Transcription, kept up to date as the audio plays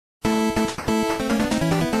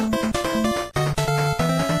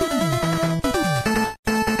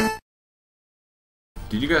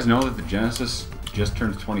Did you guys know that the Genesis just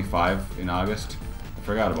turned 25 in August? I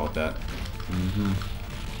forgot about that.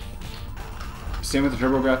 Same with the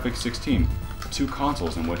TurboGrafx 16. 2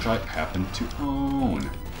 consoles in which I happen to own.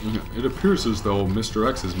 It appears as though Mr.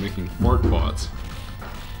 X is making fart bots.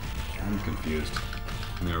 I'm confused.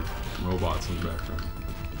 And there are robots in the background.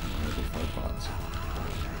 Why are they fart bots?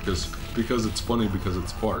 Because it's funny because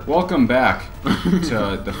it's fart. Welcome back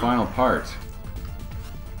to the final part.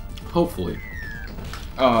 Hopefully.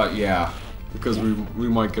 Yeah. Because we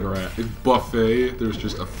might get our ass. If Buffet, there's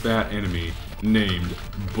just a fat enemy named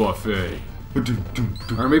Buffet.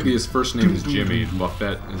 Or maybe his first name is Jimmy and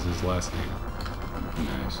Buffett is his last name.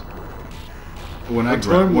 Nice. When I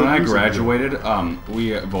graduated,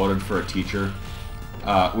 we voted for a teacher.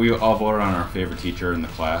 We all voted on our favorite teacher in the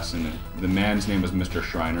class, and the man's name was Mr.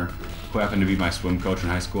 Schreiner, who happened to be my swim coach in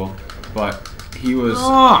high school. But he was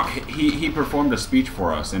he performed a speech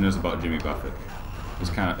for us, and it was about Jimmy Buffett.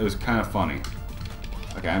 It was kind of funny.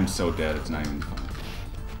 Okay, I'm so dead. It's not even funny.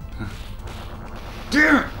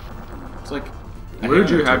 Damn it! It's like. Where did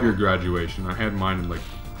you have your graduation? I had mine in like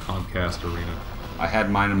Comcast Arena. I had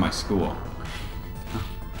mine in my school.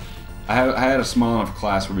 I had a small enough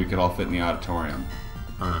class where we could all fit in the auditorium.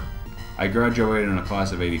 I graduated in a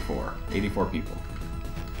class of 84. 84 people.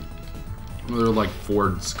 Well, there were like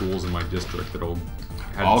 4 schools in my district that all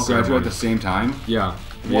graduate at the same time? Yeah.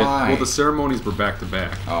 Why? Well, the ceremonies were back to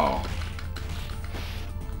back. Oh.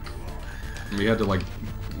 We had to like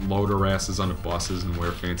load our asses onto buses and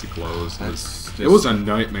wear fancy clothes. It was a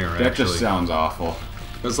nightmare, actually. That just sounds awful.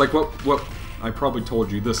 It's like what I probably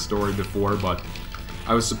told you this story before, but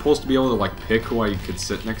I was supposed to be able to like pick who I could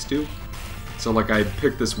sit next to. So like I had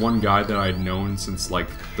picked this one guy that I had known since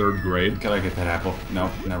like 3rd grade. Can I get that apple?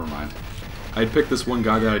 No, never mind. I had picked this one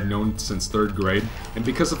guy that I'd known since 3rd grade, and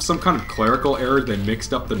because of some kind of clerical error, they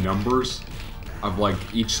mixed up the numbers of like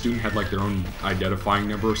each student had like their own identifying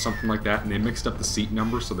number or something like that, and they mixed up the seat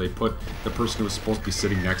number, so they put the person who was supposed to be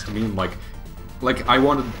sitting next to me in like I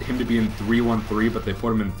wanted him to be in 313, but they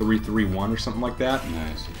put him in 331 or something like that.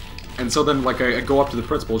 Nice. And so then like I go up to the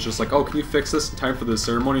principal, it's just like, oh, can you fix this in time for the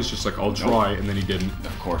ceremony? He's just like, I'll try, and then he didn't.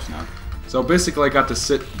 Of course not. So basically I got to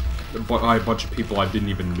sit by a bunch of people I didn't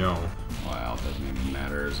even know. Well, it doesn't even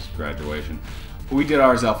matter. It's graduation. We did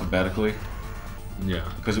ours alphabetically. Yeah.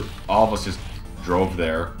 Because all of us just drove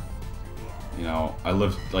there. You know, I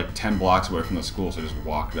lived like 10 blocks away from the school, so I just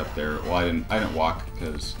walked up there. Well, I didn't walk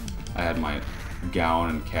because I had my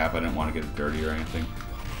gown and cap. I didn't want to get it dirty or anything.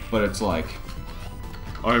 But it's like...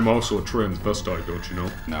 I'm also a transvestite, don't you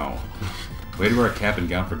know? No. Way to wear a cap and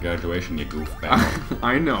gown for graduation, you goofball.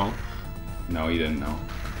 I know. No, you didn't know.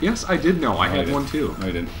 Yes, I did know. I had one too. No,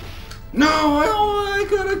 you didn't. No, I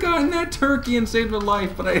could have gotten that turkey and saved a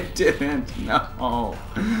life, but I didn't. No.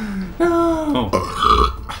 No.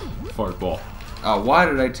 Fart ball. Why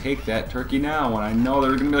did I take that turkey now when I know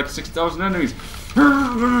there's gonna be like 6,000 enemies?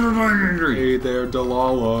 Hey there,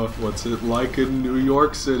 Delilah. What's it like in New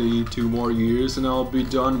York City? 2 more years and I'll be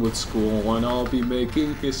done with school and I'll be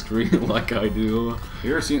making history like I do.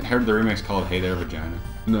 You ever heard the remix called Hey There, Vagina?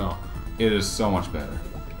 No. It is so much better.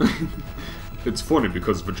 It's funny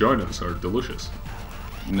because vaginas are delicious.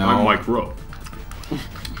 No. I'm Mike Rowe.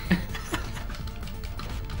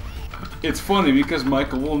 It's funny because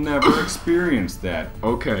Michael will never experience that.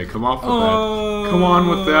 Okay, come off with that. Come on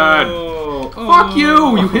with that. Fuck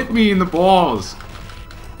you! You hit me in the balls.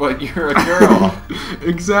 But you're a girl.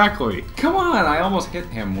 Exactly. Come on, I almost hit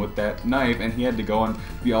him with that knife and he had to go and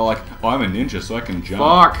be all like, oh, I'm a ninja so I can jump.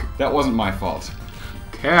 Fuck. That wasn't my fault.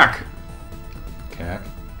 Cack. Cack?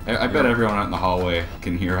 I bet everyone out in the hallway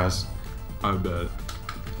can hear us. I bet.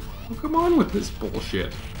 Oh, come on with this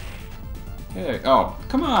bullshit. Hey, oh,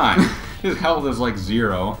 come on! His health is like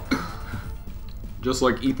 0. Just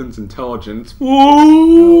like Ethan's intelligence.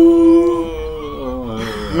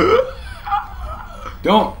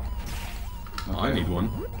 Don't! Okay. I need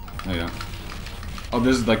one. No, you don't. Oh,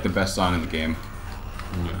 this is like the best song in the game.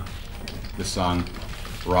 Yeah. This song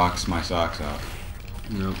rocks my socks off.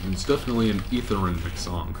 No, it's definitely an Etheric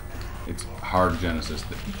song. It's hard Genesis.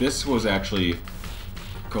 This was actually...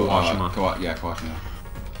 Kawashima. Kawashima.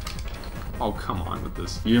 Oh, come on with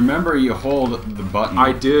this. You remember you hold the button.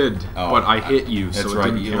 I did, but I hit you, that's so right.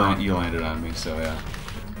 it didn't count. You landed on me, so yeah.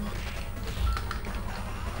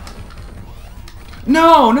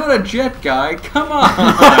 No, not a jet guy. Come on.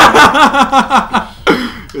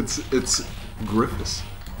 It's Griffiths.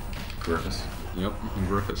 Griffiths. Yep,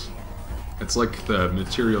 Griffiths. It's like the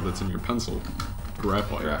material that's in your pencil.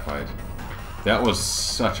 Graphite. Graphite. That was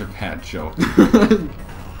such a bad joke.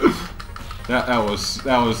 That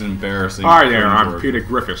was embarrassing. Hi there, I'm Peter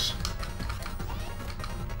Griffiths.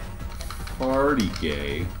 party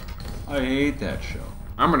gay. I hate that show.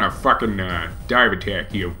 I'm gonna fucking dive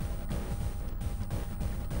attack you.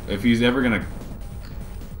 If he's ever gonna...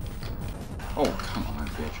 Oh, come on,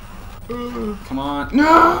 bitch. Come on.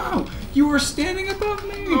 No! You were standing above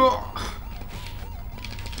me!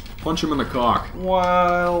 Punch him in the cock.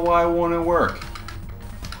 Well, why won't it work?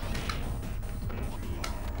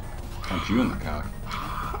 Punch you in the cock.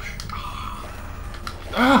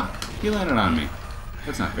 Ah! He landed on me.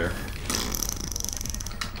 That's not fair.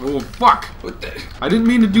 Oh, fuck! What the? I didn't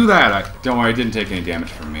mean to do that. Don't worry, it didn't take any damage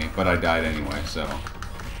from me, but I died anyway, so...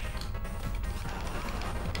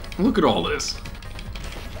 Look at all this.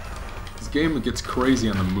 This game gets crazy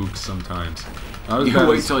on the mooks sometimes. You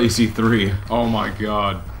wait till you see 3. Oh my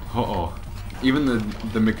god. Uh-oh. Even the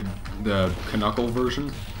Knuckle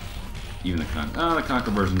version? Even the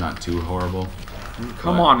Knuckle version's not too horrible.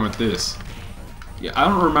 Come on with this. Yeah, I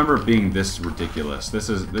don't remember it being this ridiculous. This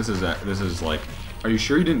is like... Are you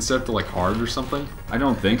sure you didn't set it to like hard or something? I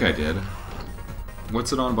don't think I did.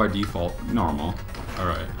 What's it on by default? Normal.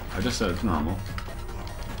 Alright. I just said it's normal.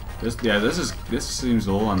 This seems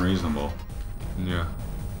a little unreasonable. Yeah.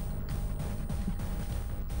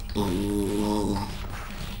 Is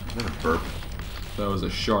that a burp? That was a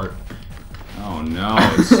shart. Oh no,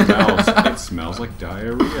 it smells like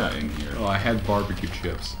diarrhea in here. Oh, I had barbecue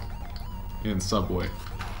chips. In Subway.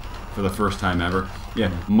 For the first time ever.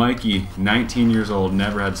 Yeah, Mikey, 19 years old,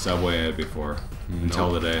 never had Subway before.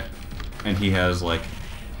 Until today. And he has like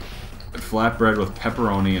flatbread with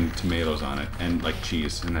pepperoni and tomatoes on it. And like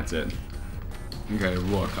cheese, and that's it. Okay,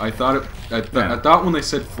 look. I thought when they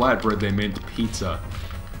said flatbread they meant pizza.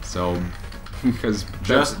 So because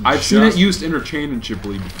I've seen it used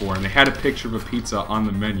interchangeably before, and they had a picture of a pizza on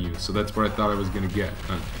the menu, so that's what I thought I was gonna get.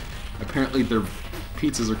 Apparently their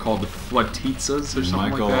pizzas are called the flatizzas or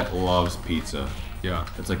something Michael like that. loves pizza. Yeah.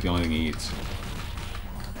 That's like the only thing he eats.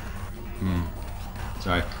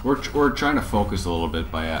 Sorry, we're trying to focus a little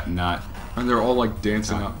bit by not... And they're all like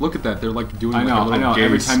dancing up. Look at that, they're like doing I know, like a little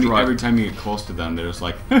every time you get close to them, they're just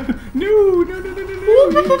like, no,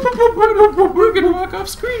 we're gonna walk off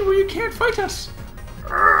screen where you can't fight us.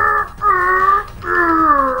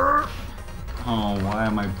 Oh, why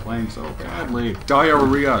am I playing so badly?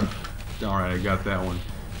 Diarrhea. Alright, I got that one.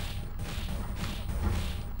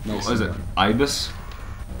 Nice. What is it? Ibis?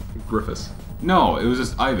 Griffiths. No, it was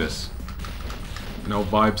just Ibis. No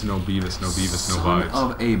vibes, no Beavis, no Beavis, no vibes.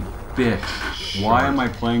 Son of a bitch. Why am I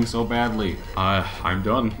playing so badly? I'm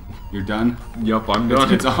done. You're done? Yup, I'm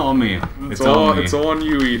done. It's all me. It's all me. It's all on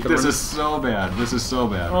you, Ethan. This is so bad. This is so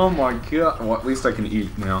bad. Oh my god. Well, at least I can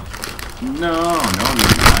eat now. No,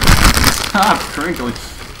 you're not. Stop crinkling.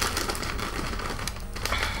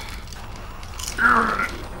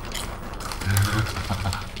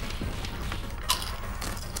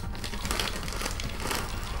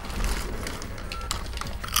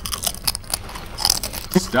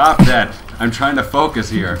 Stop that. I'm trying to focus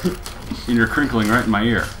here. And you're crinkling right in my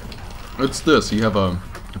ear. It's this. You have a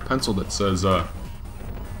pencil that says, oh,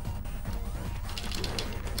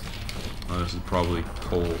 this is probably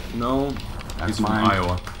coal. No, That's he's from mine.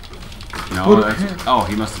 Iowa. No, that's... Oh,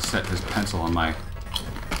 he must have set his pencil on my...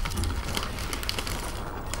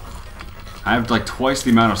 I have like twice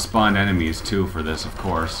the amount of spawned enemies, too, for this, of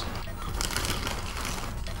course.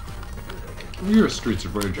 You're a Streets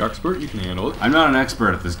of Rage expert. You can handle it. I'm not an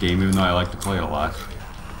expert at this game, even though I like to play it a lot.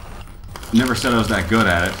 Never said I was that good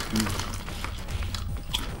at it.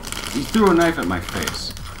 He threw a knife at my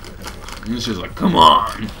face. And it's just like, come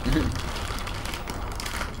on!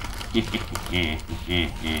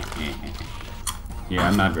 Yeah,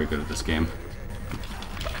 I'm not very good at this game.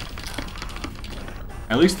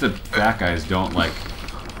 At least the fat guys don't, like...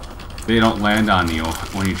 They don't land on you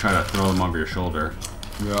when you try to throw them over your shoulder.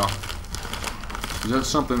 Yeah. Is that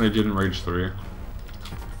something they did in Rage 3?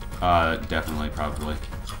 Definitely, probably.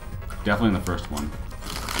 Definitely in the first one.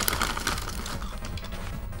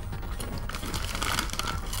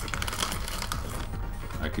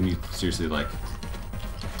 Can you seriously, like,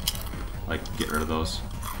 get rid of those?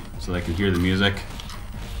 So they can hear the music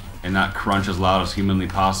and not crunch as loud as humanly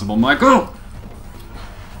possible. Michael!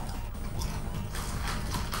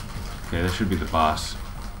 Okay, this should be the boss.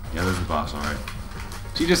 Yeah, there's the boss, alright.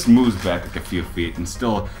 She just moves back like a few feet and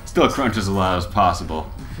still crunches as loud as possible.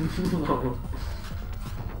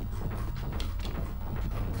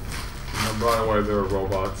 By the way, they're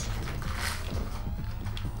robots.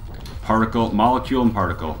 Particle, molecule, and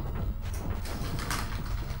particle.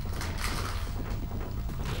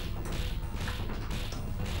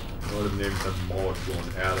 I would have named them molecule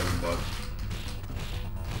and atom, but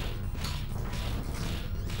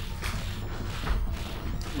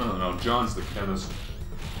No, no, John's the chemist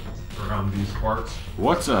around these parts.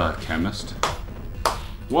 What's a chemist?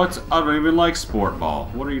 I don't even like sport ball.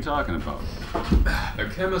 What are you talking about? A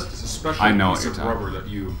chemist is a special piece of rubber that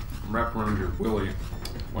you wrap around your willy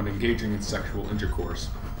when engaging in sexual intercourse.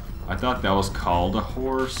 I thought that was called a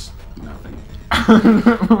horse. Nothing.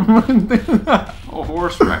 A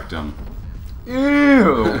horse rectum.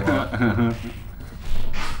 Ew!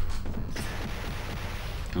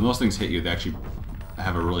 When those things hit you, they actually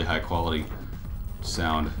have a really high quality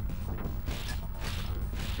sound.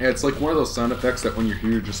 Yeah, it's like one of those sound effects that when you hear,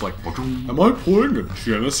 you're just like, am I playing a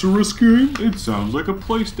Genesis game? It sounds like a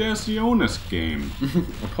PlayStationis game.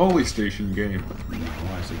 A Polystation game.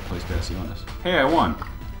 Why is it PlayStationis? Hey, I won.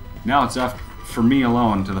 Now it's up for me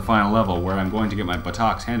alone to the final level where I'm going to get my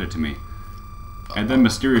buttocks handed to me. And then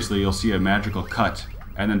mysteriously you'll see a magical cut,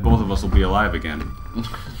 and then both of us will be alive again.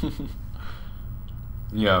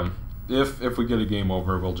 Yeah, if we get a game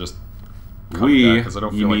over, we'll just cut that, because I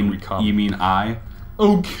don't feel like we come. You mean I?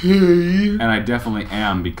 Okay. And I definitely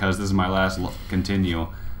am, because this is my last continue,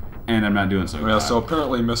 and I'm not doing so good. Yeah, so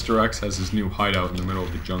apparently Mr. X has his new hideout in the middle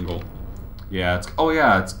of the jungle. Yeah,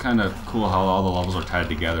 it's kind of cool how all the levels are tied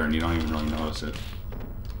together and you don't even really notice it.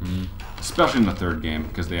 Mm. Especially in the third game,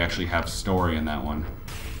 because they actually have story in that one.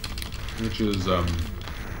 Which is,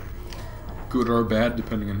 good or bad,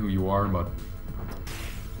 depending on who you are, but...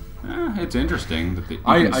 it's interesting that you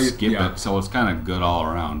can skip it, so it's kind of good all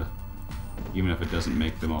around. Even if it doesn't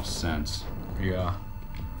make the most sense. Yeah.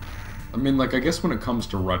 I mean, like, I guess when it comes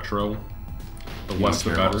to retro, the less the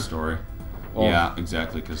better. Story. Well, yeah,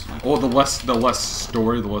 exactly, because like... Well, the less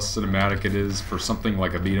story, the less cinematic it is for something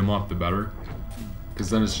like a beat-em-up, the better. Because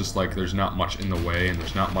then it's just like, there's not much in the way, and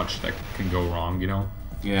there's not much that can go wrong, you know?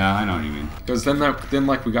 Yeah, I know what you mean. Because then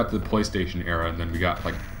like, we got the PlayStation era, and then we got,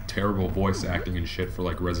 like, terrible voice acting and shit for,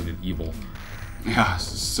 like, Resident Evil. Yeah,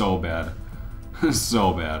 so bad.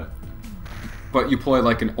 So bad. But you play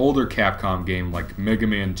like an older Capcom game like Mega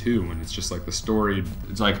Man 2 and it's just like the story...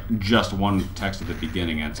 It's like just one text at the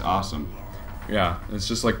beginning and it's awesome. Yeah, it's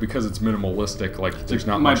just like because it's minimalistic, like there's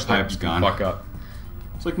not much that you can fuck up.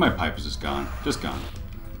 It's like my pipe is just gone. Just gone.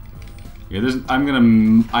 Yeah,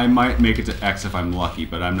 I might make it to X if I'm lucky,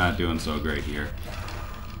 but I'm not doing so great here.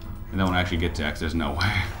 And then when I actually get to X, there's no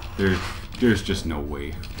way. There's just no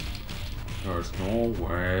way. There's no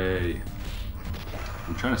way.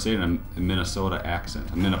 I'm trying to say it in a Minnesota accent,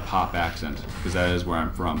 a Minapop accent, because that is where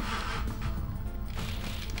I'm from.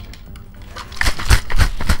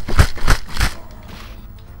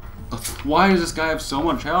 Why does this guy have so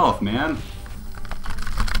much health, man?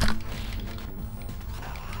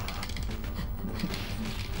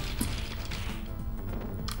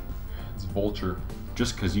 It's Vulture.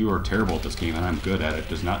 Just because you are terrible at this game and I'm good at it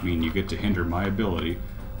does not mean you get to hinder my ability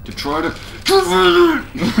to try to...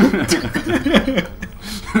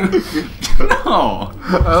 No!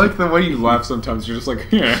 I like the way you laugh sometimes. You're just like,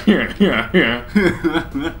 yeah.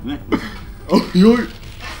 Oh, you're...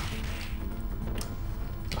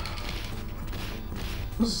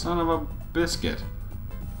 Son of a biscuit.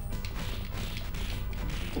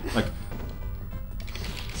 Like...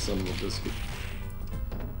 Son of a biscuit.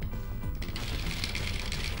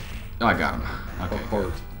 Oh, I got him. Okay. A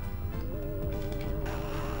heart.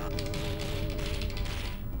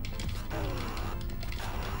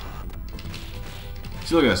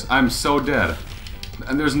 See, look at this. I'm so dead.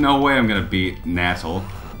 And there's no way I'm gonna beat Natal.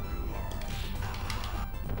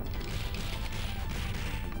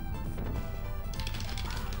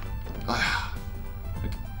 Like,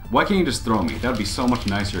 why can't you just throw me? That would be so much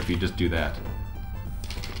nicer if you just do that.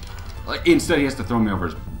 Like, instead he has to throw me over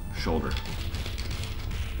his shoulder.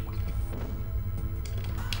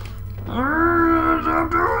 I'm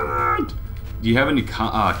doing it! Do you have any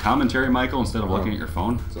commentary, Michael, instead of looking at your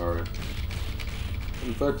phone? Sorry.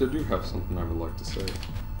 In fact, I do have something I would like to say.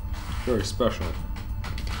 Very special.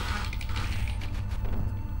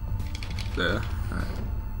 There.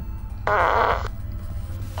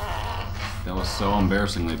 That was so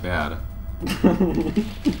embarrassingly bad.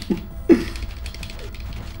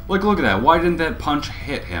 Like, look at that. Why didn't that punch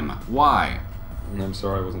hit him? Why? I'm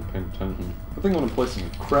sorry I wasn't paying attention. I think I'm gonna play some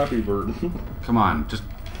crappy bird. Come on, just...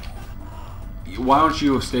 Why don't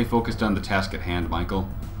you stay focused on the task at hand, Michael?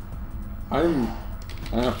 I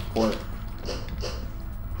have to play.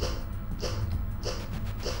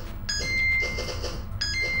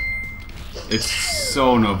 It's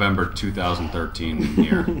so November 2013 in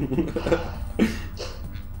here.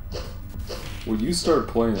 Well, you started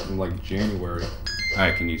playing it in like January.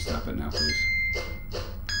 Alright, can you stop it now, please?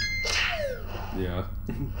 Yeah.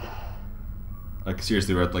 Like,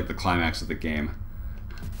 seriously, we're at like the climax of the game.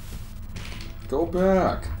 Go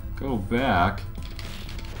back. Go back.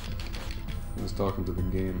 I was talking to the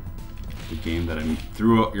game. The game that I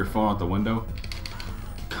threw up your phone out the window?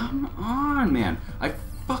 Come on, man. I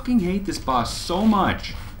fucking hate this boss so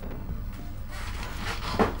much.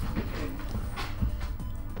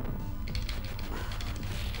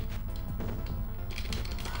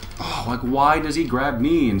 Oh, like, why does he grab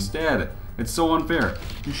me instead? It's so unfair.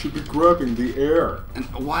 You should be grabbing the air. And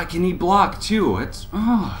why can he block too? It's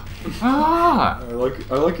ah. I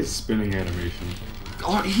like his spinning animation.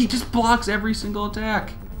 Oh, he just blocks every single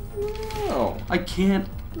attack. No. I can't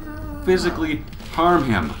physically harm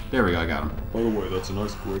him. There we go, I got him. By the way, that's a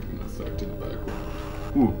nice gradient effect in the background.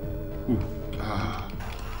 Ooh.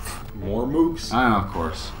 More moves? Ah, of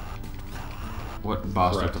course. What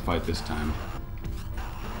boss do I have to fight this time?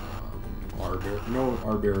 Arbear. No,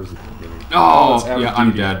 Arbear is at the beginning. Oh, yeah,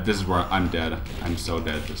 I'm dead. This is where I'm dead. I'm so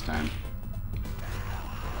dead this time.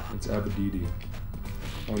 It's Abadidi.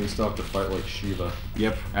 Oh, and you still have to fight like Shiva.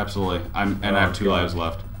 Yep, absolutely. I have 2 lives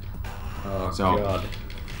left. Oh, so, God.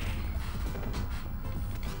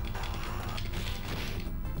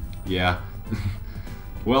 Yeah.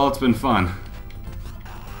 Well, it's been fun.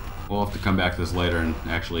 We'll have to come back to this later and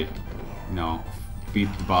actually, you know, beat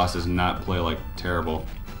the bosses and not play like terrible.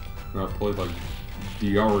 Not play like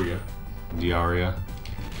Diaria. Diaria.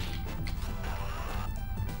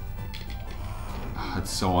 That's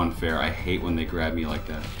so unfair. I hate when they grab me like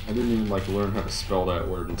that. I didn't even like learn how to spell that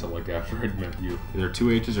word until like after I'd met you. Are there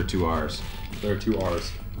 2 H's or 2 R's? There are 2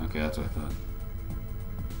 R's. Okay, that's what I thought.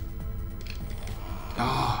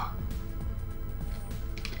 Oh.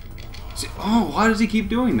 See, oh, why does he keep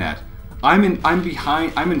doing that? I'm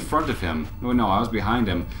in front of him. No, I was behind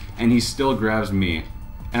him, and he still grabs me.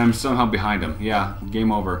 And I'm somehow behind him. Yeah, game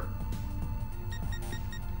over.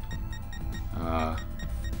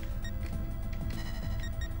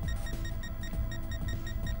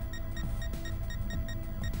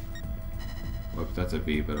 Whoops, that's a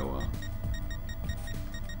V, but oh well.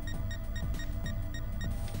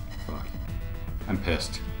 Fuck. I'm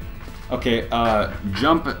pissed. Okay,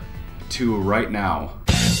 jump to right now.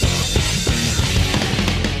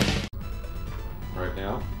 Right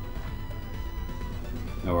now?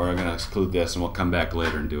 No, we're gonna exclude this and we'll come back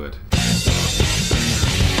later and do it.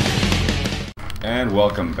 And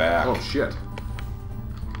welcome back. Oh shit.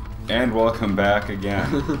 And welcome back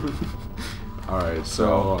again. Alright,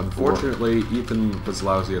 so unfortunately Ethan was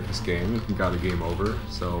lousy at this game and got a game over,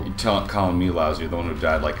 so... You calling me lousy, you're the one who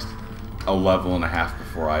died like a level and a half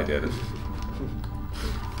before I did it.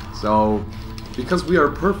 So, because we are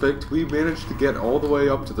perfect, we managed to get all the way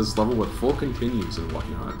up to this level with full continues and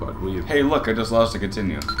whatnot, but we... Hey look, I just lost a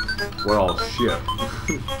continue. Well, shit.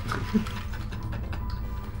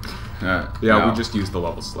 Yeah, no. we just used the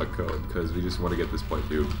level select code, because we just want to get this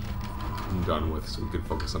playthrough done with so we can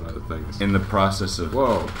focus on other things. In the process of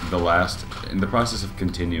in the process of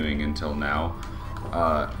continuing until now,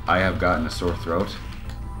 I have gotten a sore throat.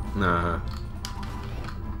 Nah.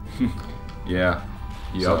 Yeah.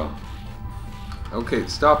 Yep. So. Okay,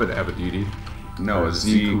 stop it, Abadidi. No,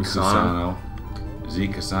 Z Kusano. Z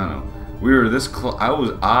Kusano. We were this close.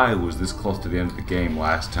 I was this close to the end of the game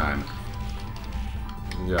last time.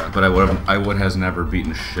 Yeah. But I would has never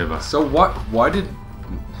beaten Shiva. So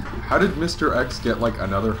how did Mr. X get like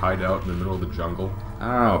another hideout in the middle of the jungle? I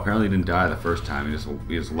don't know. Apparently he didn't die the first time. He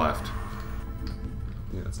just left.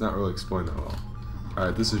 Yeah, it's not really explained that well. All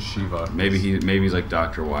right, this is Shiva. Maybe he's like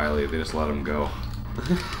Dr. Wily. They just let him go.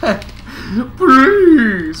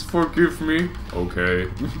 Please forgive me. Okay.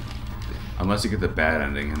 Unless you get the bad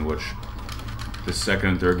ending, in which the second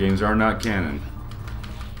and third games are not canon.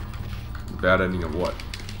 Bad ending of what?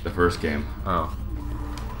 The first game. Oh.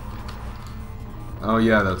 Oh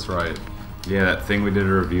yeah, that's right. Yeah, that thing we did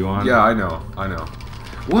a review on. Yeah, I know.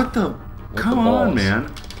 What the? Come on,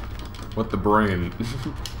 man. What the brain?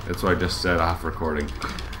 That's what I just said off recording.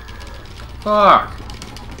 Fuck.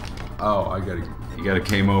 Oh, You got a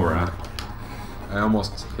game over, huh? I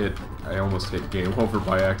almost hit game over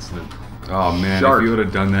by accident. Oh man, if you would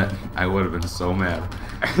have done that, I would have been so mad.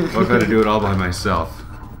 I've got to do it all by myself.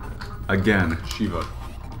 Again. Shiva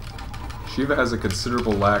has a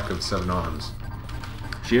considerable lack of 7 arms.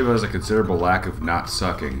 Shiva has a considerable lack of not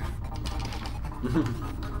sucking.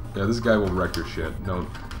 Yeah, this guy will wreck your shit. No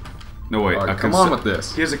wait. Right, come on with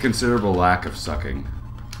this. He has a considerable lack of sucking.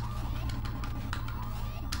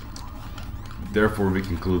 Therefore, we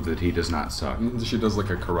conclude that he does not suck. She does like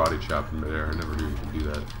a karate chop in midair. I never knew you could do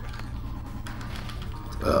that.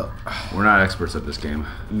 We're not experts at this game.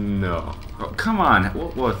 No. Oh, come on.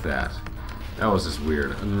 What was that? That was just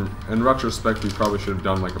weird. In retrospect, we probably should have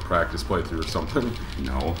done like a practice playthrough or something.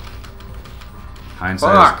 No.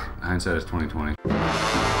 Hindsight is 2020.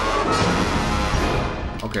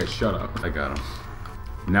 Okay, shut up. I got him.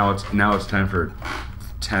 Now it's time for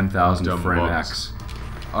 10,000 frame X.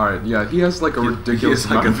 Alright, yeah, he has like a ridiculous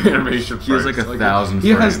amount of animation frames. He has like 1,000 frames.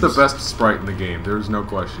 He has the best sprite in the game, there's no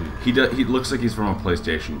question. He looks like he's from a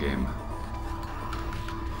PlayStation game.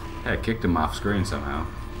 Hey, I kicked him off screen somehow.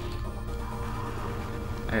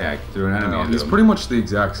 Hey, I threw an enemy into him. He's pretty much the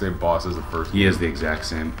exact same boss as the first game. He is the exact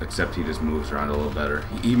same, except he just moves around a little better.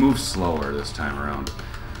 He moves slower this time around.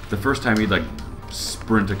 The first time he'd like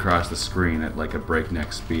sprint across the screen at like a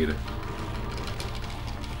breakneck speed.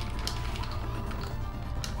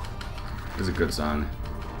 It's a good song.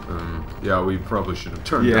 Yeah, we probably should have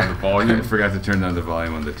turned down the volume. I forgot to turn down the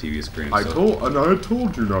volume on the TV screen. I told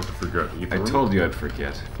you not to forget, Ethan. I told you I'd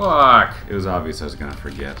forget. Fuck. It was obvious I was gonna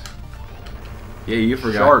forget. Yeah, you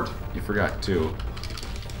forgot. Short. You forgot too.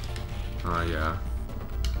 Yeah.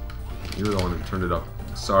 You were the one who turned it up.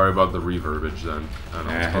 Sorry about the reverbage then. I don't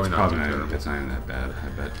know, It's probably not, it's not even that bad, I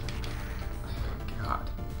bet. God.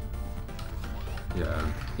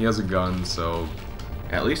 Yeah, he has a gun, so...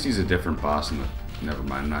 At least he's a different boss in the... Never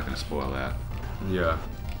mind, I'm not going to spoil that. Yeah.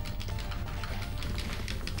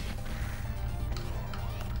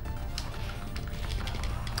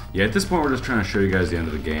 Yeah, at this point we're just trying to show you guys the end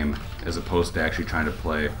of the game, as opposed to actually trying to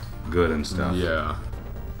play good and stuff. Yeah.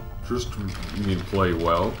 Just, you mean play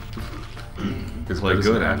well? Play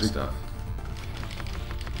good and stuff.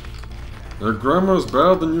 Your grammar's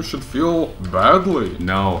bad, then you should feel badly.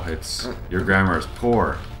 No, it's your grammar is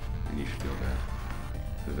poor, and you should feel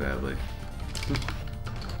badly.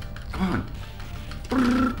 Come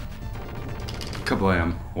on.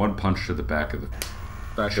 Kablam. One punch to the back of the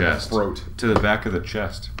chest. Of the throat. To the back of the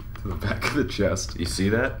chest. To the back of the chest. You see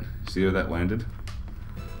that? See where that landed?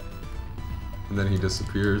 And then he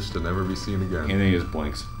disappears to never be seen again. And then he just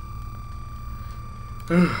blinks.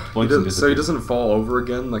 So he doesn't fall over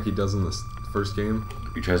again like he does in the first game?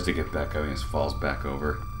 He tries to get back up and he just falls back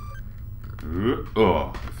over.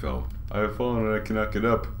 Oh, I fell. I have fallen and I cannot get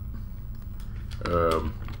up.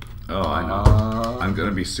 Oh, I know. I'm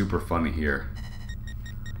gonna be super funny here.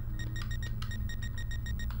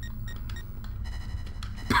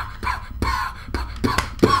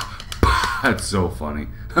 That's so funny.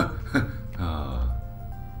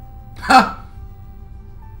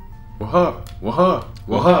 Waha! Waha!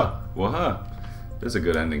 Waha! Waha! That's a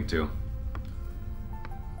good ending too.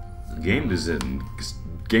 Game to Ziggen.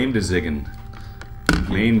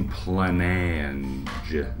 Main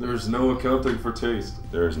planage. There's no accounting for taste.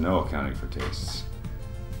 There is no accounting for tastes.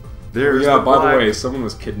 There's by the way, someone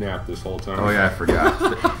was kidnapped this whole time. Oh yeah, I forgot.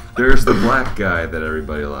 There's the black guy that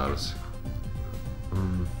everybody loves.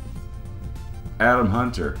 Adam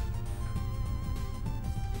Hunter.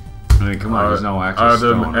 I mean, come on, he's no actual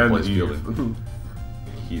stone or place fielding.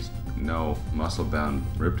 He's no muscle-bound,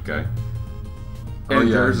 ripped guy.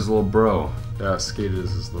 And there's his little bro. Yeah, Skate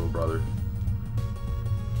is his little brother.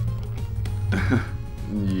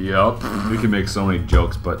 Yup. We can make so many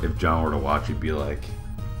jokes, but if John were to watch, he'd be like,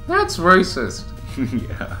 "That's racist."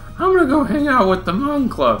 Yeah. I'm gonna go hang out with the Mon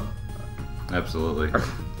Club. Absolutely.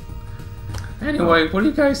 Anyway, what do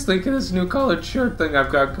you guys think of this new collared shirt thing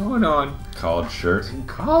I've got going on? Collared shirt?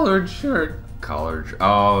 Collared shirt. Collared.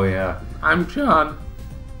 Oh, yeah. I'm John.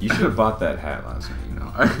 You should have bought that hat last night, you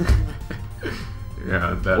know.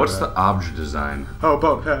 Yeah, that. What's the obj design? How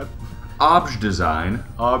about hat? Obj design.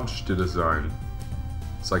 Obj design.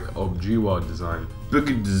 It's like Objiwa design.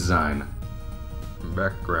 Big design.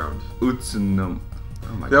 Background. Utsunum.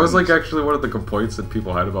 Oh my that was like actually one of the complaints that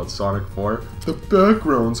people had about Sonic 4. The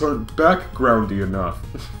backgrounds aren't backgroundy enough.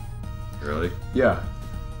 Really? Yeah.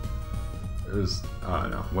 It was, I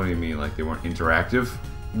don't know. What do you mean, like they weren't interactive?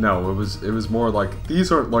 No, it was more like,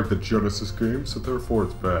 these aren't like the Genesis games, so therefore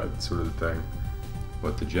it's bad, sort of thing.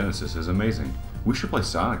 But the Genesis is amazing. We should play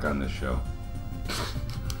Sonic on this show.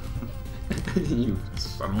 You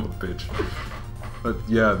son of a bitch. But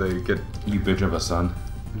yeah, they get... You bitch of a son.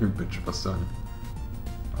 You bitch of a son.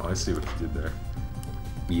 Oh, I see what you did there.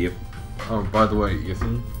 Yep. Oh, by the way,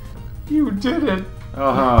 Ethan. You did it!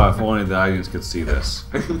 Oh, if only the audience could see this.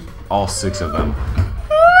 All 6 of them.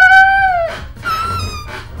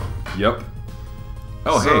 Yep.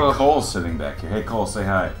 Oh, so, hey, Cole's sitting back here. Hey, Cole, say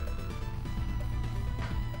hi.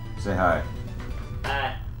 Say hi.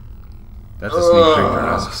 Hi. That's a sneak peek for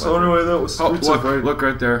us. So anyway, that was look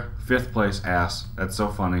right there. 5th place, ass. That's so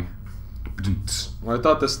funny. Well, I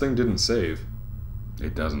thought this thing didn't save.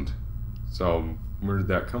 It doesn't. So, where did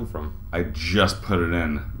that come from? I just put it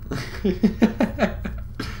in.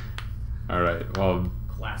 Alright, well...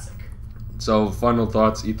 Classic. So, final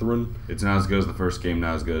thoughts, Etherin? It's not as good as the first game,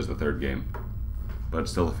 not as good as the 3rd game. but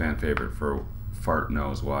it's still a fan favorite for fart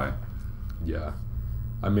knows why. Yeah.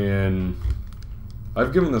 I mean,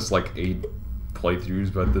 I've given this like 8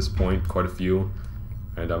 playthroughs, but at this point, quite a few.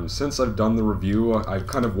 And since I've done the review, I've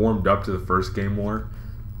kind of warmed up to the first game more.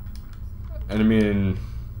 And I mean,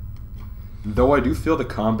 though I do feel the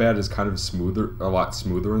combat is kind of a lot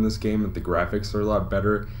smoother in this game, and the graphics are a lot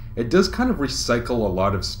better, it does kind of recycle a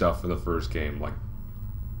lot of stuff in the first game. Like,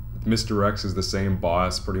 Mr. X is the same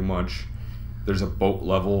boss, pretty much. There's a boat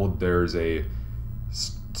level, there's a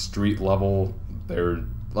street level, there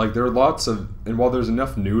are lots of, and while there's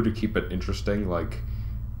enough new to keep it interesting, like,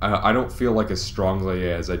 I don't feel like as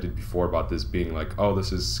strongly as I did before about this being like, oh,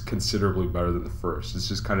 this is considerably better than the first. It's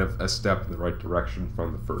just kind of a step in the right direction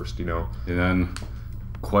from the first, you know? And then,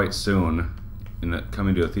 quite soon,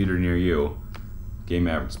 coming to a theater near you, Game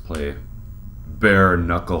Mavericks play Bare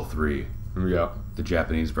Knuckle 3. Yeah. The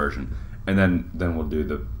Japanese version. And then we'll do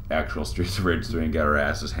the actual Streets of Rage 3 and get our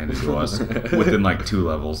asses handed to us within like 2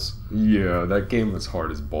 levels. Yeah, that game was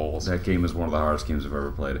hard as balls. That game is one of the hardest games I've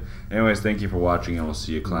ever played. Anyways, thank you for watching, and we'll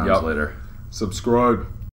see you clowns later. Subscribe.